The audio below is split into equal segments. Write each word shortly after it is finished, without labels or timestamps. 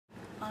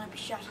not be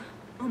shot.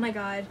 Oh my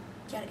god.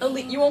 You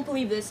You won't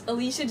believe this.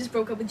 Alicia just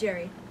broke up with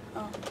Jerry.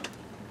 Oh.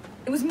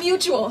 It was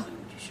mutual.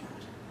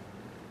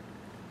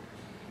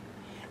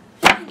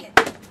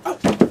 Oh.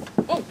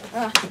 Oh.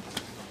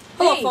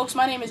 Hello, Hey. folks.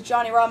 My name is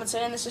Johnny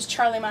Robinson, and this is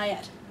Charlie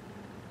Mayette.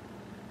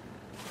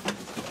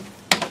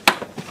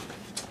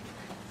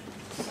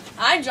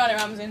 I'm Johnny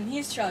Robinson.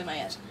 He's Charlie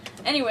Mayette.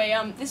 Anyway,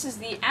 this is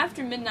the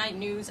After Midnight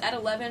News at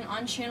 11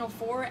 on Channel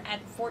 4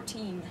 at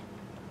 14.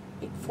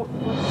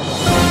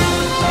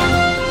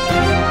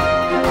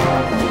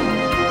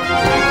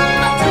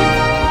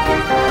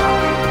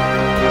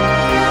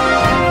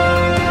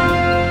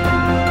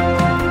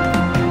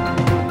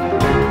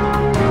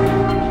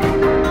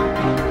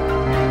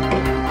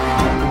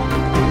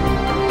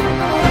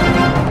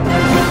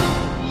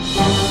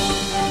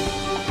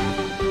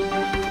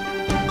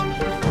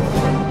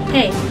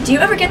 Hey, do you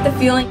ever get the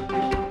feeling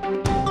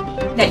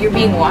that you're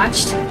being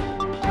watched? It's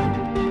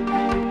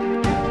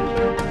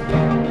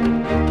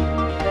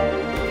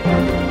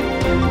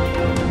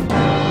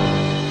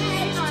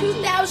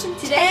 2010.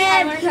 Today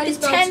I learned how to It's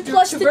spell 10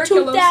 plus the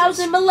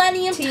 2000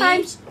 millennium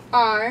times.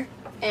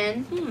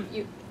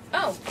 T-R-N-U.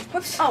 Oh,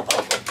 whoops. Oh.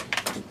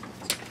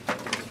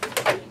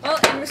 Well,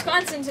 in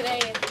Wisconsin today...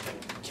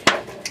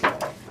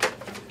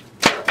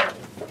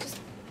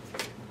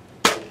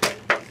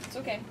 It's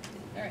okay.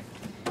 Alright.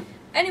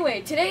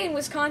 Anyway, today in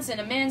Wisconsin,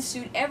 a man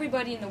sued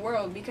everybody in the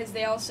world because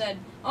they all said,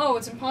 "Oh,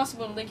 it's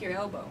impossible to lick your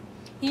elbow."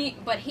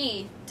 But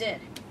he did.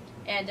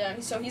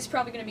 And so he's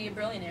probably going to be a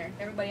billionaire.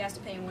 Everybody has to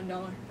pay him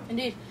 $1.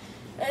 Indeed.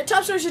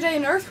 Top stories today,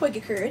 an earthquake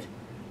occurred.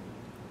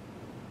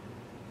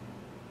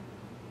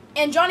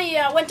 And Johnny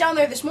went down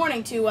there this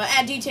morning to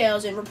add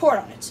details and report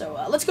on it. So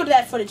let's go to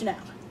that footage now.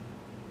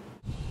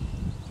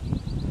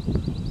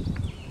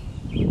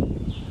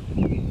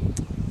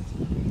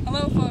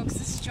 Hello folks,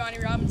 this is Johnny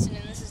Robinson,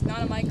 and this is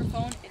not a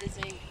microphone, it is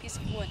a piece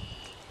of wood.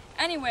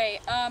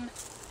 Anyway,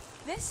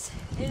 this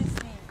is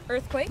the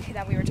earthquake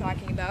that we were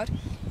talking about,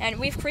 and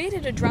we've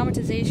created a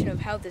dramatization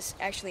of how this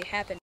actually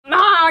happened.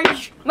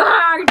 Marge!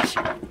 Marge!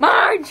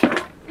 Marge!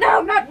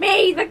 No, not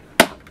me! The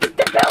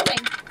building!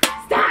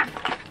 Stop!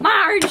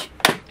 Marge!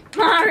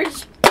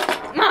 Marge!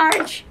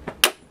 Marge!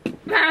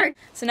 Marge!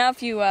 So now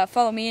if you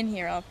follow me in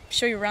here, I'll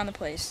show you around the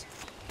place.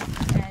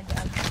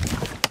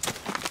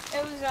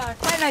 It was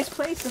quite a nice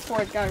place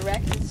before it got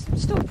wrecked.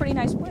 It's still a pretty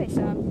nice place.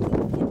 You have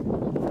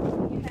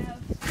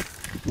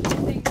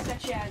things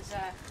such as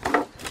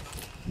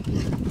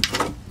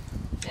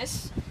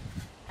this.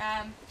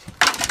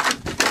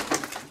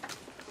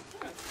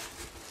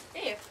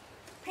 Hey, a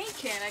paint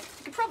can. I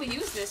could probably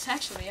use this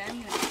actually.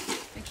 I'm gonna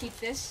keep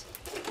this.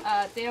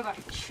 They have a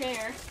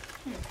chair.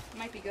 It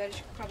might be good. I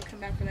should probably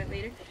come back for that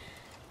later.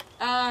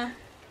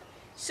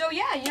 So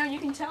yeah, you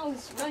can tell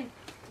it's really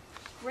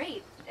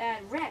great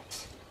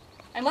wrecked.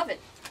 I love it.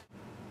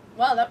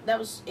 Wow, that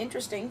was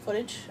interesting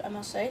footage, I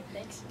must say.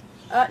 Thanks.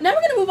 Now we're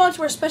going to move on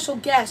to our special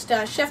guest,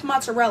 Chef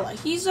Mozzarella.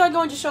 He's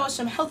going to show us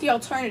some healthy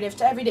alternatives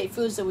to everyday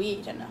foods that we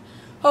eat, and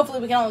hopefully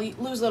we can all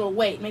lose a little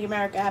weight, make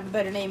America have a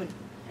better name, and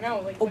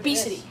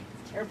obesity.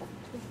 It's terrible.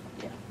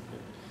 Yeah.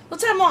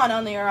 Let's have him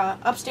on their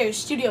upstairs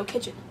studio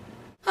kitchen.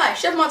 Hi,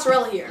 Chef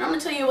Mozzarella here, and I'm going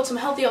to tell you about some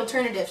healthy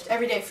alternatives to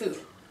everyday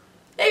food.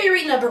 Maybe you're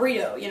eating a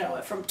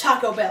burrito, from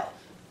Taco Bell.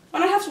 Why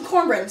not have some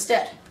cornbread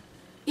instead?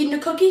 Eating a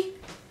cookie?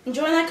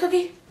 Enjoying that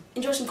cookie?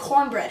 Enjoy some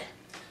cornbread.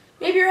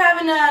 Maybe you're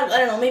having,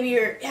 maybe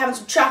you're having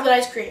some chocolate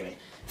ice cream and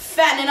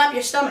fattening up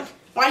your stomach.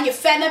 Why don't you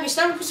fatten up your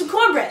stomach with some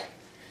cornbread?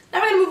 Now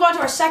we're going to move on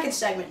to our second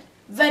segment,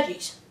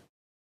 veggies.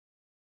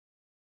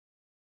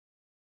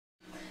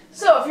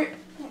 So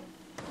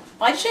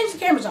why'd you change the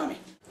cameras on me?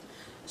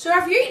 So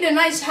if you're eating a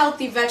nice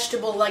healthy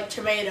vegetable like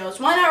tomatoes,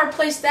 why not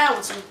replace that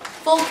with some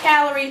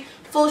full-calorie,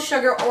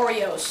 full-sugar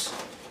Oreos?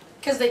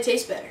 Because they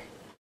taste better.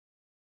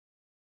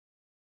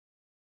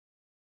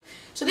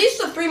 So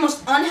these are the 3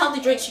 most unhealthy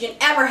drinks you can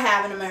ever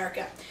have in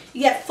America.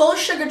 You get full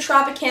sugar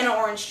Tropicana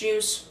orange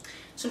juice,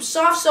 some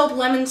soft soap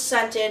lemon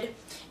scented,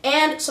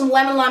 and some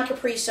lemon lime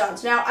Capri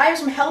Suns. Now I have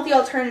some healthy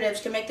alternatives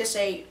to make this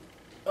a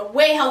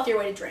way healthier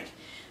way to drink.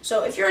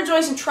 So if you're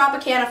enjoying some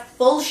Tropicana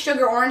full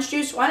sugar orange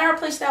juice, why not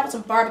replace that with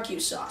some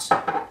barbecue sauce?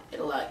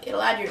 It'll add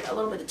a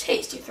little bit of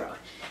taste to your throat.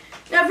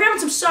 Now if you're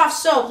having some soft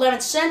soap lemon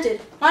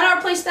scented, why not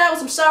replace that with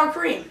some sour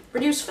cream?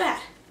 Reduce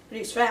fat.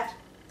 Reduce fat.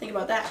 Think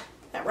about that.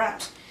 That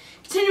rhymes.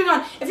 Continuing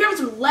on, if you're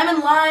having some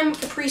lemon lime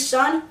Capri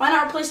Sun, why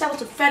not replace that with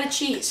some feta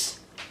cheese?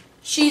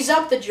 Cheese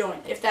up the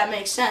joint, if that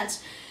makes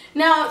sense.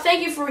 Now,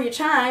 thank you for your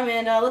time,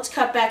 and let's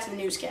cut back to the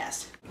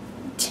newscast.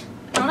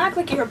 Don't act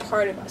like you're a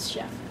part of us,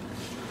 Chef.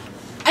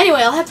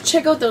 Anyway, I'll have to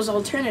check out those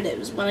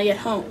alternatives when I get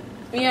home.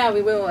 Yeah,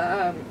 we will,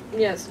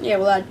 yes. Yeah,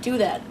 well, do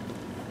that.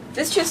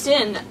 This just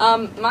in,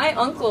 my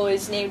uncle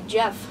is named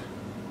Jeff.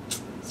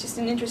 He's just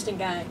an interesting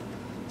guy.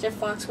 Jeff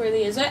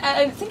Foxworthy is.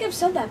 I think I've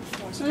said that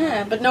before. So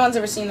Yeah, but no one's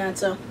ever seen that,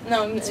 so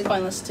no, it's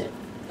pointless to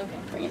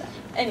bring it up.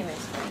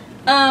 Anyways,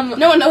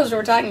 no one knows what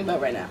we're talking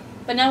about right now.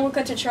 But now we'll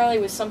cut to Charlie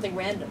with something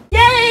random.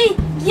 Yay!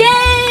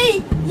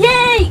 Yay!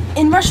 Yay!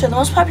 In Russia, the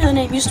most popular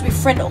name used to be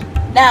Frindle.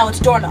 Now it's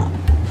Doorknob.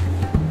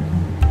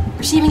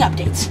 Receiving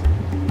updates.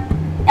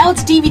 Now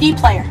it's DVD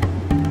player.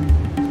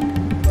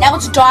 Now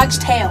it's dog's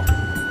tail.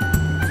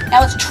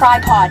 Now it's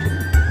tripod.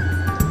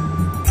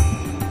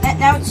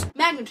 Now it's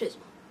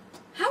magnetism.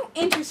 How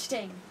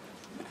interesting.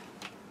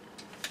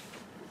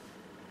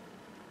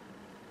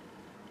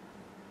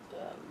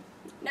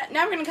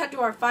 Now we're going to cut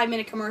to our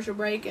 5-minute commercial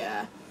break.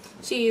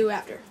 See you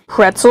after.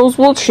 Pretzels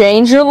will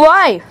change your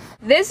life.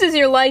 This is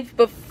your life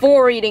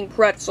before eating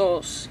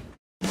pretzels.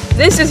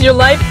 This is your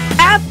life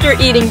after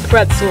eating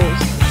pretzels.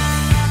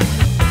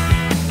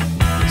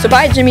 So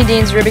buy Jimmy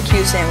Dean's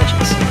Ribicue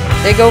sandwiches.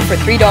 They go for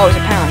 $3 a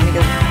pound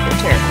because they're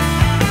terrible.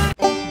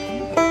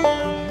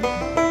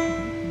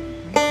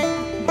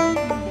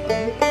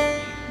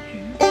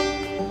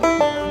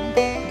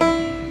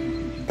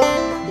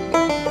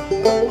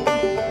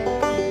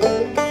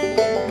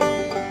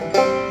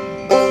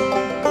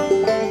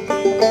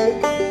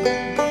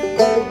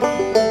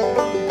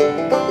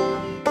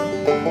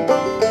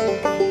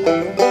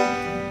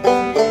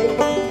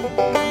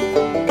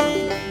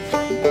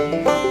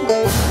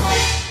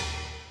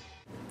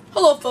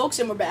 Hello, folks,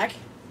 and we're back.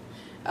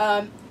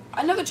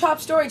 Another top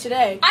story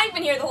today. I've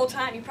been here the whole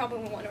time. You probably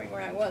were wondering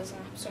where I was.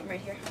 So I'm right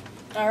here.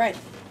 All right.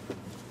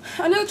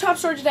 Another top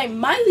story today.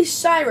 Miley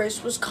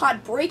Cyrus was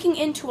caught breaking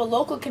into a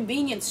local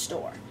convenience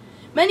store.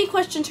 Many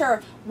questioned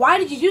her, why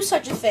did you do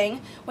such a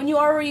thing when you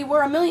already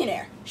were a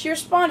millionaire? She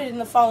responded in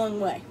the following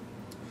way.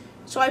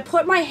 So I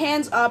put my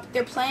hands up,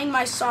 they're playing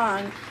my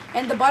song,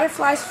 and the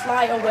butterflies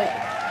fly away.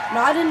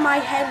 Nodding my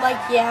head like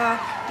yeah,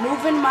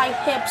 moving my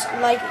hips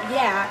like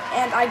yeah,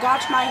 and I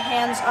got my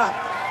hands up.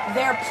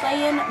 They're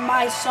playing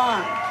my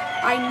song.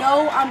 I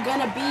know I'm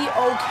gonna be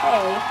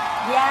okay.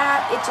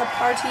 Yeah, it's a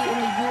party in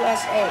the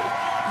USA.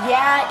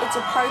 Yeah, it's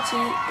a party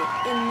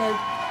in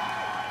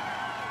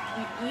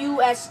the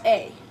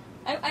USA.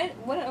 I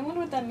wonder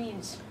what that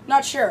means.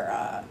 Not sure.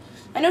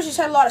 I know she's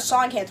had a lot of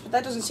song hits, but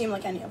that doesn't seem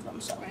like any of them.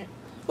 So, Right.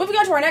 Moving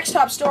on to our next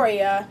top story,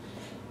 we're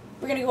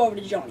gonna go over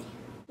to Johnny.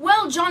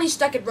 Well, Johnny's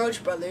stuck at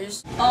Roach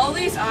Brothers, All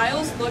these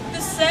aisles look the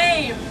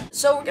same.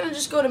 so we're gonna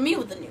just go to me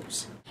with the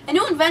news. A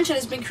new invention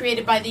has been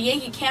created by the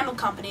Yankee Candle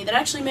Company that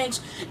actually makes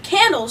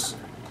candles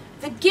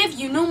that give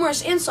you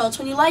numerous insults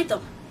when you light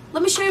them.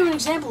 Let me show you an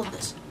example of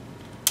this.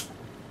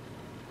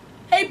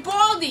 Hey,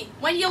 Baldy,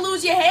 when you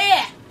lose your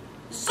hair?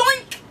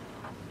 Zoink!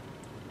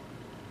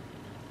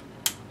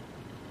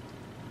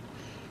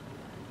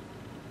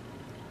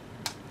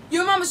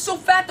 Your mom is so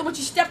fat that when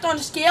she stepped on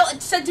the scale,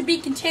 it said to be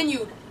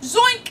continued.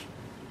 Zoink!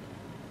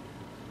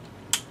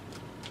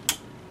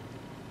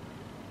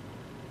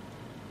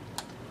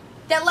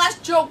 That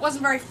last joke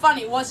wasn't very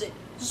funny, was it?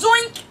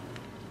 Zoink!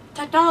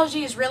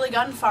 Technology has really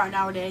gotten far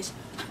nowadays.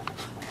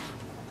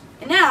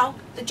 And now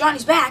that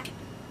Johnny's back,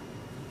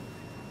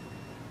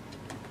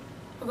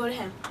 we'll go to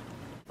him.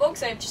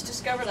 Folks, I've just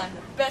discovered I'm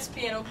the best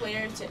piano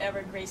player to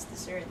ever grace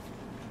this earth.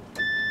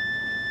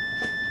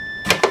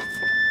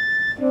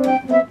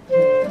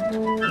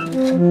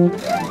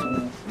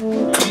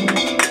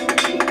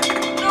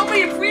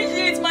 Nobody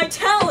appreciates my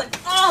talent.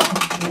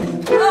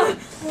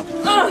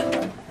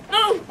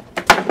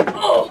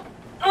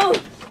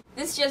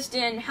 This just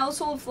in,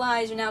 household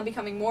flies are now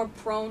becoming more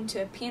prone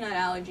to peanut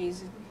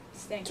allergies. It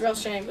stinks. It's a real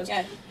shame, because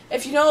Yeah.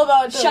 if you know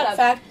about the Shut up.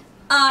 fact...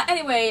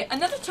 Anyway,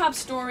 another top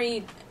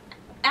story.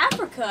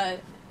 Africa.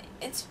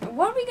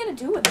 What are we gonna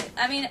do with it?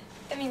 I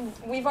mean,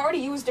 we've already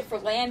used it for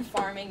land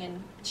farming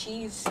and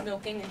cheese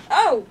milking.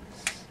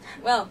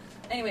 Well,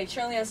 anyway,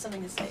 Charlie has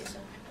something to say. So.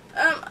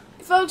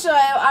 Folks,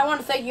 I want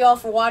to thank you all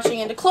for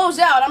watching, and to close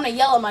out, I'm going to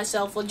yell at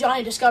myself while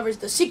Johnny discovers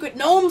the secret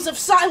gnomes of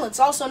silence,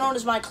 also known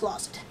as my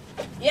closet.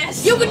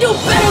 Yes. You can do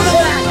better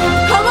than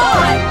that! Come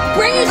on!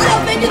 Bring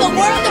yourself into the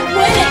world of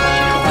winning!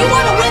 If you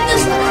want to win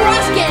this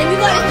lacrosse game, you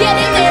got to get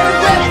in there and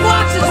grab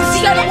boxes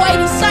instead of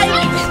whitey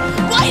sighties!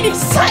 Whitey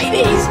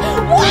sighties!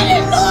 What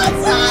in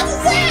Lord's odds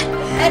is that?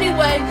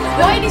 Anyway,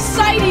 whitey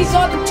sighties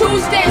on the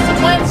Tuesdays and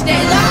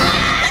Wednesdays.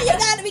 You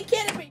gotta be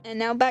kidding me! And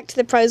now back to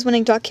the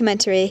prize-winning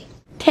documentary.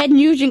 Ted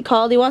Nugent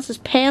called. He wants his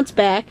pants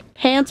back.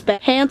 Pants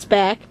back. Pants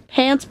back.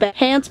 Pants back.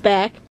 Pants back.